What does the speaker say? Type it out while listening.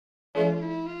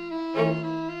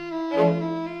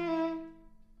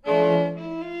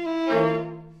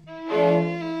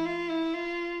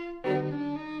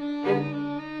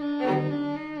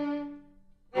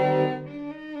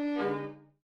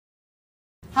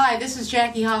Hi, this is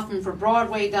Jackie Hoffman for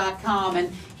Broadway.com,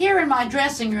 and here in my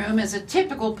dressing room is a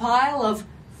typical pile of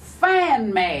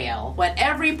fan mail, what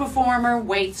every performer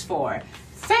waits for.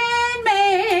 Fan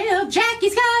mail!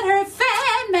 Jackie's got her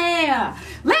fan mail!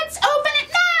 Let's open it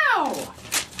now!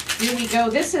 Here we go.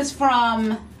 This is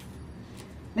from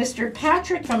Mr.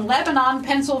 Patrick from Lebanon,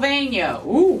 Pennsylvania.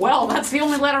 Ooh, well, that's the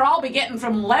only letter I'll be getting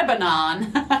from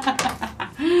Lebanon.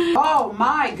 Oh,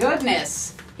 my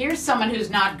goodness. Here's someone who's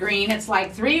not green. It's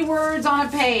like 3 words on a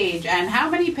page. And how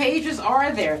many pages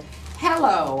are there?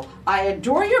 Hello, I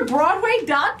adore your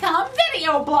Broadway.com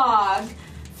video blog.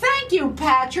 Thank you,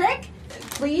 Patrick.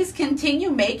 Please continue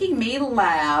making me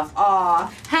laugh.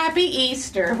 Aw, happy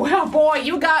Easter. Well, boy,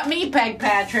 you got me pegged,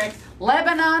 Patrick.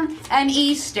 Lebanon and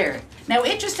Easter. Now,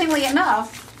 interestingly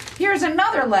enough, here's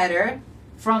another letter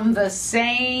from the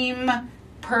same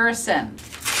person.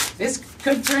 This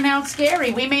could turn out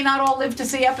scary. We may not all live to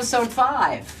see episode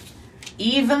 5.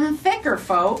 Even thicker,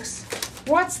 folks.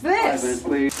 What's this?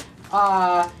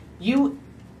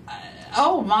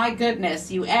 Oh my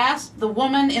goodness. You asked the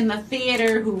woman in the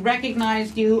theater who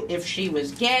recognized you if she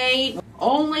was gay.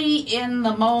 Only in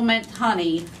the moment,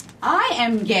 honey. I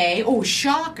am gay. Oh,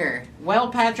 shocker. Well,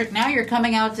 Patrick, now you're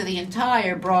coming out to the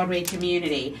entire Broadway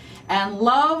community. And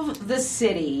love the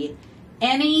city.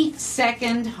 Any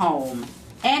second home.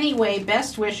 Anyway,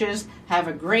 best wishes. Have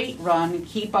a great run.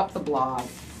 Keep up the blog.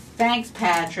 Thanks,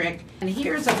 Patrick. And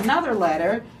here's another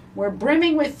letter. We're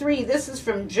brimming with 3. This is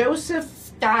from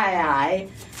Joseph Dye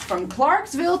from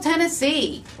Clarksville,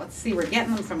 Tennessee. Let's see, we're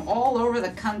getting them from all over the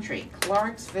country.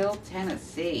 Clarksville,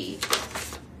 Tennessee.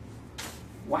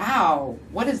 Wow,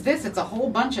 what is this? It's a whole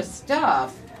bunch of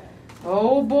stuff.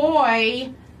 Oh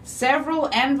boy, several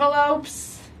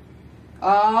envelopes.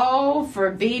 Oh,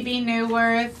 for B.B.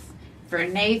 Newworth. For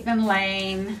Nathan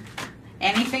Lane.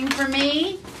 Anything for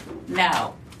me?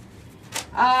 No.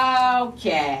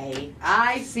 Okay,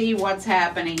 I see what's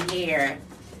happening here.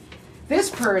 This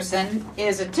person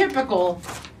is a typical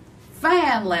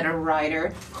fan letter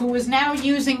writer who is now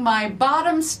using my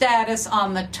bottom status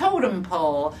on the totem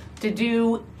pole to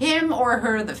do him or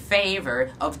her the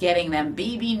favor of getting them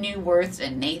B.B. Newworth's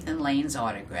and Nathan Lane's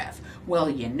autograph. Well,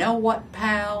 you know what,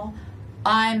 pal?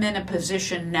 I'm in a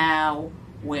position now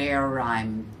where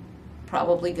I'm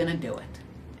probably going to do it.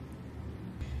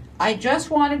 I just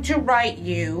wanted to write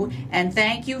you and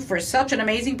thank you for such an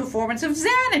amazing performance of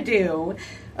Xanadu.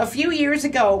 A few years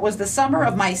ago, it was the summer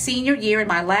of my senior year and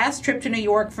my last trip to New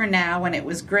York for now, and it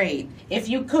was great. If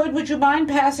you could, would you mind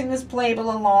passing this playbill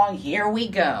along? Here we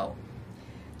go.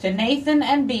 To Nathan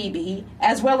and BB,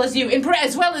 as well as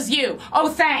you. Oh,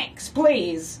 thanks,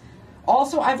 please.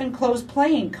 Also, I've enclosed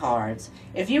playing cards.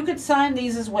 If you could sign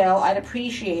these as well, I'd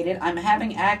appreciate it. I'm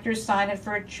having actors sign it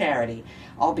for a charity.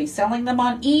 I'll be selling them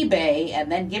on eBay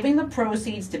and then giving the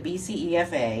proceeds to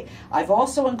BCEFA. I've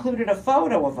also included a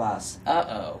photo of us.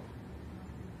 Uh-oh.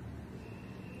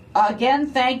 Again,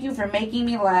 thank you for making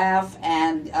me laugh,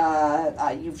 and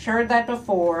you've heard that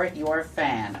before. You're a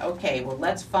fan. Okay, well,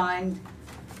 let's find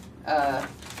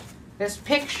this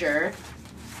picture.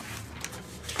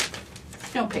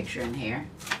 No picture in here.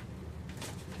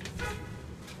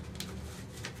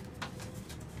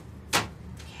 Okay.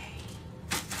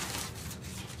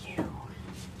 Thank you.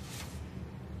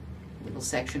 Little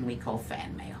section we call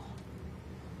fan mail.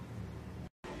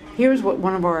 Here's what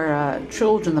one of our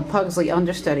children, the Pugsley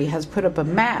understudy, has put up a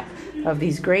map of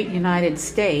these great United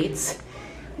States.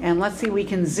 And let's see, we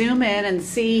can zoom in and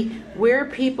see where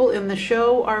people in the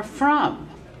show are from.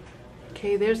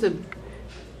 Okay, there's a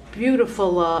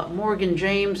beautiful Morgan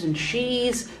James, and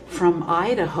she's from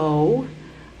Idaho.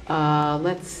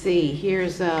 Let's see,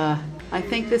 here's I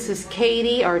think this is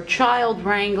Katie, our child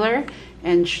wrangler,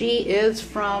 and she is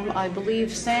from, I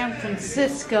believe, San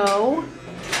Francisco.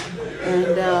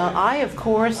 And I, of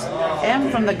course,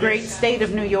 am from the great state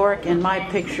of New York, and my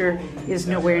picture is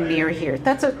nowhere near here.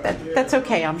 That's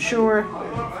okay. I'm sure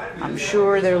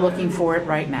they're looking for it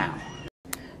right now.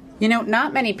 You know,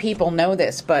 not many people know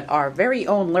this, but our very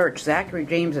own Lurch, Zachary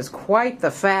James, is quite the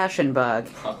fashion bug.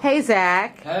 Hey,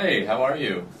 Zach. Hey, how are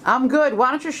you? I'm good. Why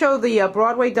don't you show the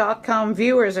Broadway.com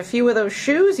viewers a few of those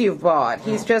shoes you've bought?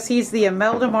 He's the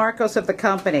Imelda Marcos of the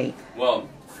company. Well,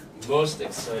 most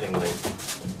excitingly,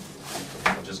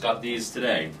 I just got these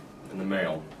today in the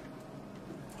mail.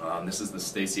 This is the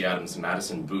Stacey Addams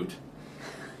Madison boot.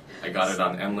 I got it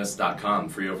on endless.com,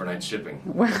 free overnight shipping.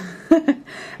 Well,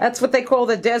 that's what they call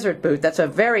the desert boot. That's a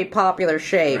very popular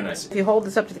shape. Very nice. If you hold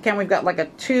this up to the camera, we've got like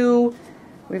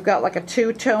a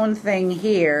two-tone thing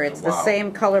here. It's the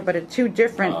same color, but it's two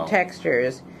different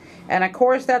textures. And of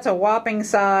course, that's a whopping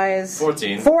size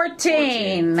 14.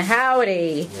 14.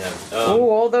 Howdy. Yeah. Ooh,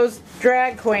 all those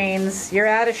drag queens. You're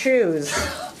out of shoes.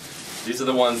 These are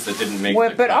the ones that didn't make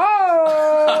Whip the it.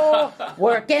 Oh!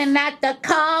 Working at the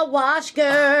car wash,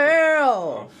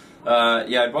 girl.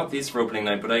 Yeah, I bought these for opening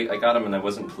night, but I got them and I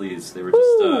wasn't pleased. They were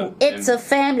just. Ooh, it's a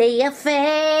family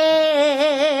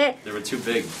affair. They were too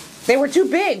big. They were too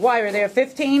big. Why are they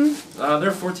 15?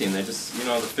 They're 14. They just,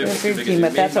 the fit was too big. 15, It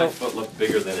but made my foot look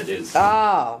bigger than it is.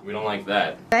 Oh. We don't like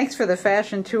that. Thanks for the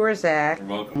fashion tour, Zach. You're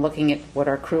welcome. I'm looking at what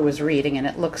our crew is reading, and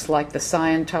it looks like the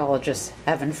Scientologists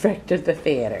have infected the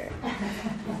theater.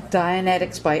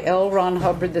 Dianetics by L. Ron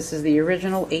Hubbard. This is the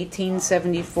original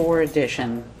 1874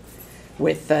 edition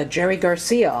with Jerry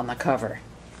Garcia on the cover.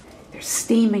 They're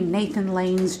steaming Nathan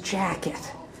Lane's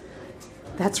jacket.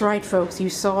 That's right, folks. You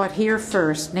saw it here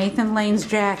first. Nathan Lane's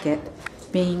jacket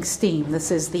being steamed. This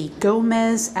is the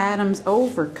Gomez Addams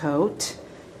overcoat.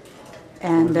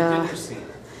 And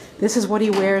this is what he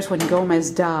wears when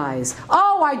Gomez dies.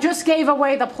 Oh, I just gave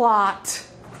away the plot.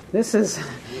 This is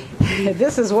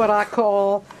what I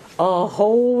call a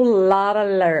whole lot of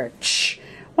lurch.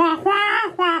 Wow,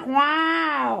 wow, wow,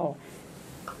 wow.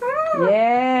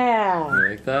 Yeah. You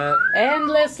like that?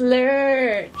 Endless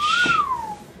lurch.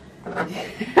 I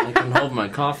can hold my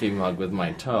coffee mug with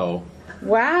my toe.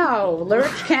 Wow,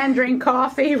 Lurch can drink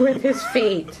coffee with his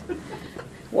feet.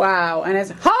 Wow, and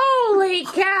it's holy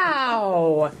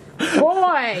cow!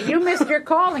 Boy, you missed your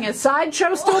calling. Is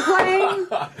Sideshow still playing?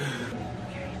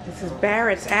 This is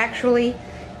Barrett's actually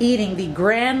eating the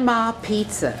Grandma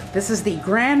pizza. This is the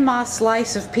Grandma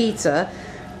slice of pizza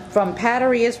from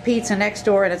Patteria's Pizza next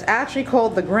door, and it's actually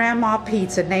called the Grandma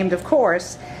pizza, named, of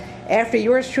course, after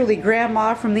yours truly,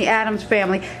 Grandma from the Addams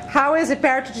family. How is it,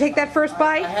 Barrett? Did you take that first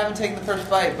bite? I haven't taken the first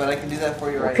bite, but I can do that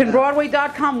for you right Can now.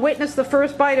 Broadway.com witness the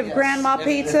first bite of Yes, Grandma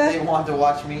pizza? If they want to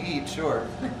watch me eat, sure.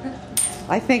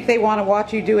 I think they want to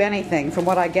watch you do anything, from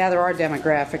what I gather our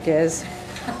demographic is.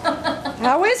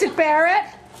 How is it, Barrett?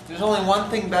 There's only one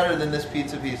thing better than this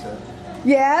pizza.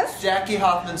 Yes? Jackie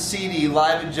Hoffman's CD,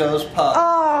 Live at Joe's Pub.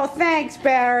 Oh, thanks,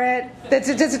 Barrett. Does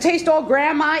it taste all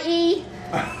Grandma-y?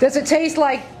 Does it taste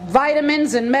like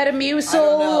vitamins and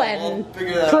Metamucil and We'll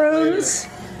figure that out prunes?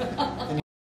 later.